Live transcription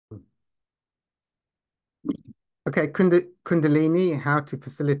Okay, Kundalini, how to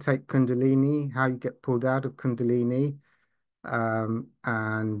facilitate Kundalini, how you get pulled out of Kundalini,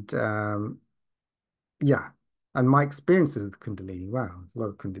 and yeah, and my experiences with Kundalini. Wow, there's a lot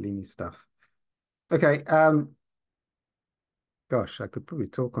of Kundalini stuff. Okay, gosh, I could probably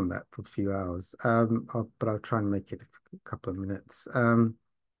talk on that for a few hours, but I'll try and make it a couple of minutes.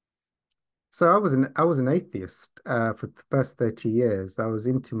 So I was an atheist for the first 30 years. I was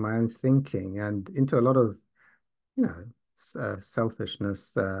into my own thinking and into a lot of, you know,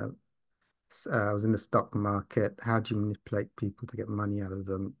 selfishness. I was in the stock market. How do you manipulate people to get money out of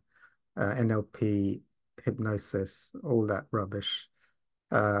them? NLP, hypnosis, all that rubbish.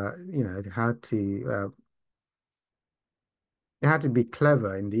 How to be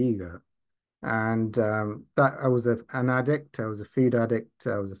clever in the ego. And that I was an addict. I was a food addict.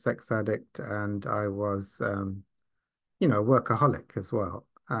 I was a sex addict, and I was, a workaholic as well,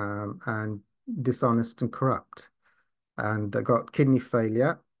 and dishonest and corrupt. And I got kidney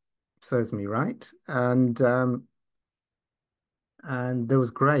failure, serves me right. And there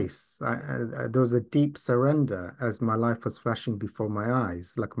was grace. There was a deep surrender as my life was flashing before my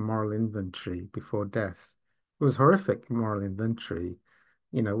eyes, like a moral inventory before death. It was horrific moral inventory.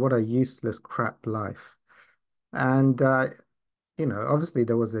 What a useless crap life. And, obviously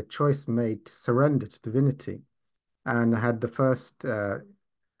there was a choice made to surrender to divinity. And I had the first uh,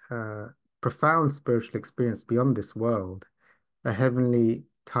 profound spiritual experience beyond this world, a heavenly,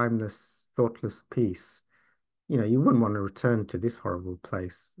 timeless, thoughtless peace. You wouldn't want to return to this horrible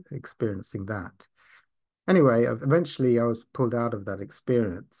place experiencing that. Anyway, eventually I was pulled out of that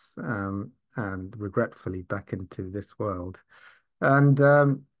experience, and regretfully back into this world. And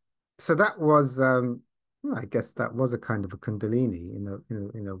so that was, well, I guess that was a kind of a Kundalini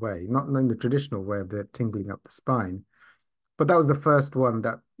in a way, not in the traditional way of the tingling up the spine, but that was the first one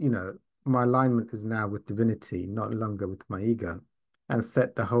that, my alignment is now with divinity, not longer with my ego, and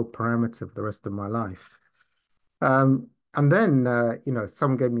set the whole parameter of the rest of my life. And then,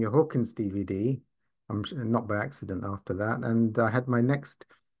 someone gave me a Hawkins DVD. Not by accident after that. And I had my next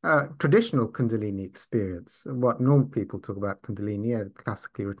traditional Kundalini experience, what normal people talk about Kundalini,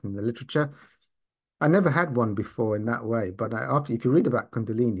 classically written in the literature. I never had one before in that way, but if you read about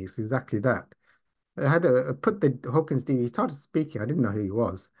Kundalini, it's exactly that. I had put the Hawkins DVD, he started speaking. I didn't know who he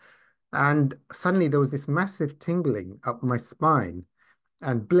was. And suddenly there was this massive tingling up my spine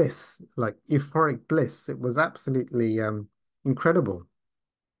and bliss, like euphoric bliss. It was absolutely incredible.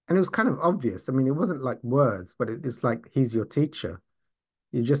 And it was kind of obvious. I mean, it wasn't like words, but it's like he's your teacher.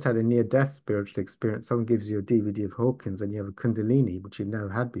 You just had a near-death spiritual experience. Someone gives you a DVD of Hawkins and you have a Kundalini, which you've never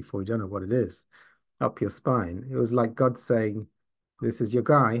had before. You don't know what it is, up your spine. It was like God saying, this is your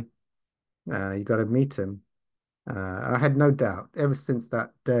guy. You got to meet him. I had no doubt. Ever since that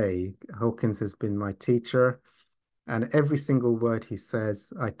day, Hawkins has been my teacher. And every single word he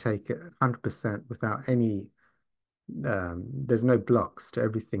says, I take it 100% without any, there's no blocks to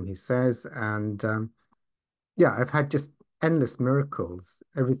everything he says. And yeah, I've had just endless miracles.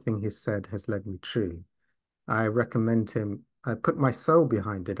 Everything he said has led me true. I recommend him. I put my soul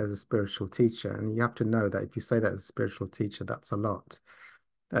behind it as a spiritual teacher. And you have to know that if you say that as a spiritual teacher, that's a lot.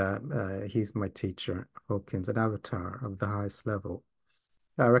 He's my teacher, Hawkins, an avatar of the highest level.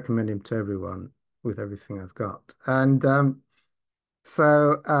 I recommend him to everyone with everything I've got. And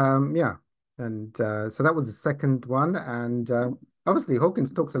yeah, and so that was the second one. And obviously,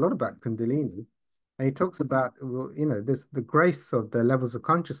 Hawkins talks a lot about Kundalini, and he talks about, well, this the grace of the levels of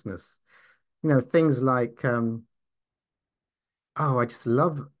consciousness. Things like oh, I just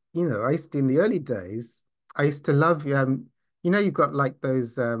love, I used to in the early days, I used to love you've got like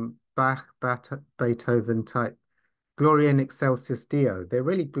those Beethoven type Gloria in Excelsis Deo. They're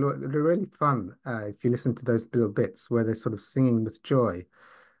really fun if you listen to those little bits where they're sort of singing with joy.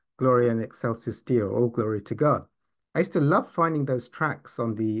 Gloria in Excelsis Deo, all glory to God. I used to love finding those tracks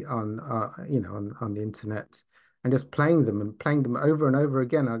on the internet and just playing them over and over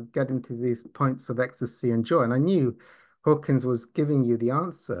again. I'd get into these points of ecstasy and joy, and I knew Hawkins was giving you the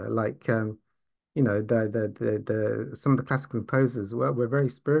answer. Like the some of the classical composers were very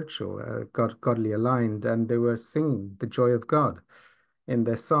spiritual, godly aligned, and they were singing the joy of God in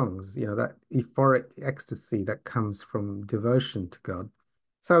their songs, that euphoric ecstasy that comes from devotion to God.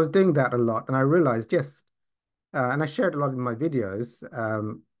 So I was doing that a lot, and I realized, yes, and I shared a lot in my videos.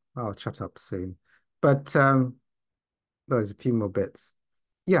 I'll shut up soon, but there's a few more bits.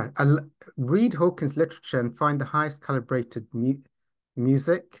 Yeah, read Hawkins' literature and find the highest calibrated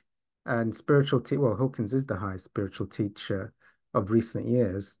music and spiritual well, Hawkins is the highest spiritual teacher of recent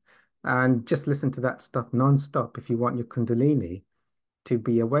years, and just listen to that stuff non-stop if you want your Kundalini. to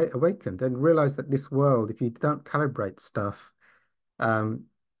be awakened and realize that this world, if you don't calibrate stuff, um,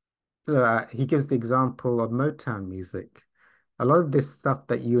 he gives the example of Motown music. A lot of this stuff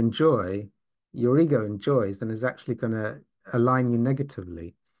that you enjoy, your ego enjoys, and is actually going to align you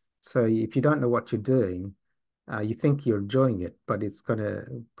negatively. So if you don't know what you're doing, you think you're enjoying it, but it's going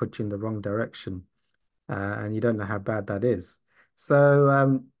to put you in the wrong direction, and you don't know how bad that is.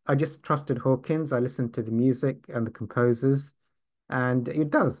 So I just trusted Hawkins. I listened to the music and the composers, and it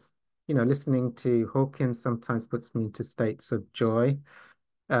does. You know, listening to Hawkins sometimes puts me into states of joy.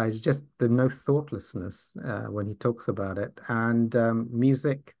 It's just the no thoughtlessness when he talks about it, and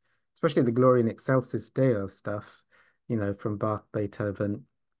music, especially the Gloria in Excelsis Deo stuff, you know, from Bach, Beethoven.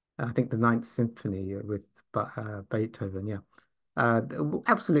 I think the Ninth Symphony with Beethoven, yeah,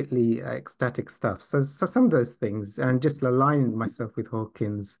 absolutely ecstatic stuff. So some of those things, and just aligning myself with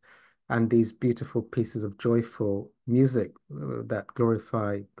Hawkins and these beautiful pieces of joyful music that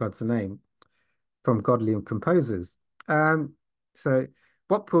glorify God's name from godly composers. Um, so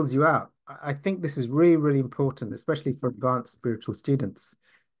what pulls you out? I think this is really, really important, especially for advanced spiritual students.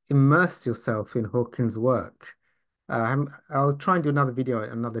 Immerse yourself in Hawkins' work. I'll try and do another video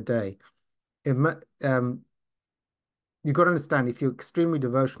another day. You've got to understand if you're extremely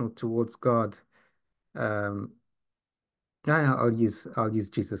devotional towards God, um, I'll use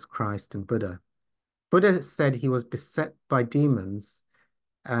Jesus Christ and Buddha. Buddha said he was beset by demons,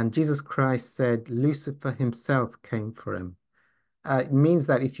 and Jesus Christ said Lucifer himself came for him. It means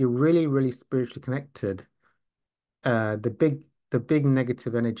that if you're really, really spiritually connected, the big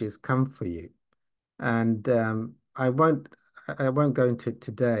negative energies come for you. And I won't go into it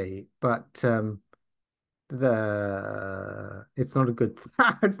today, but the it's not a good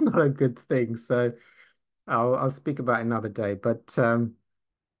it's not a good thing. So I'll speak about it another day. But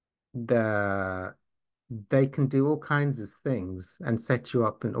the they can do all kinds of things and set you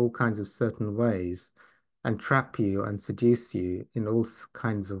up in all kinds of certain ways and trap you and seduce you in all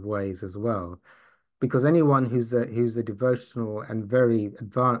kinds of ways as well. Because anyone who's a devotional and very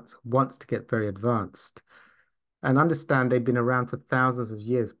advanced wants to get very advanced and understand they've been around for thousands of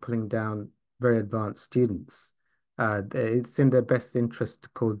years pulling down very advanced students. It's in their best interest to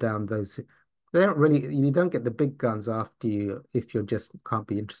pull down those who, they don't really, you don't get the big guns after you if you just can't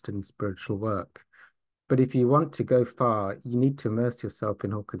be interested in spiritual work. But if you want to go far, you need to immerse yourself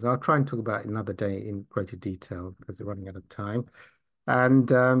in Hawkins. I'll try and talk about it another day in greater detail because we're running out of time. And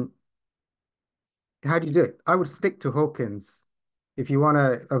how do you do it? I would stick to Hawkins. If you want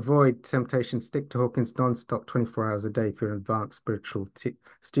to avoid temptation, stick to Hawkins non-stop 24 hours a day if you're an advanced spiritual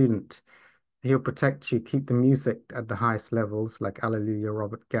student. He'll protect you, keep the music at the highest levels, like Alleluia,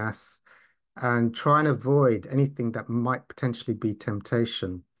 Robert Gass, and try and avoid anything that might potentially be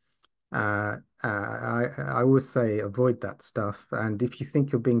temptation. I always say avoid that stuff. And if you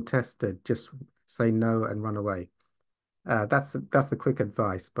think you're being tested, just say no and run away. That's the quick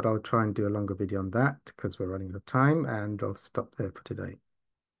advice, but I'll try and do a longer video on that because we're running out of time, and I'll stop there for today.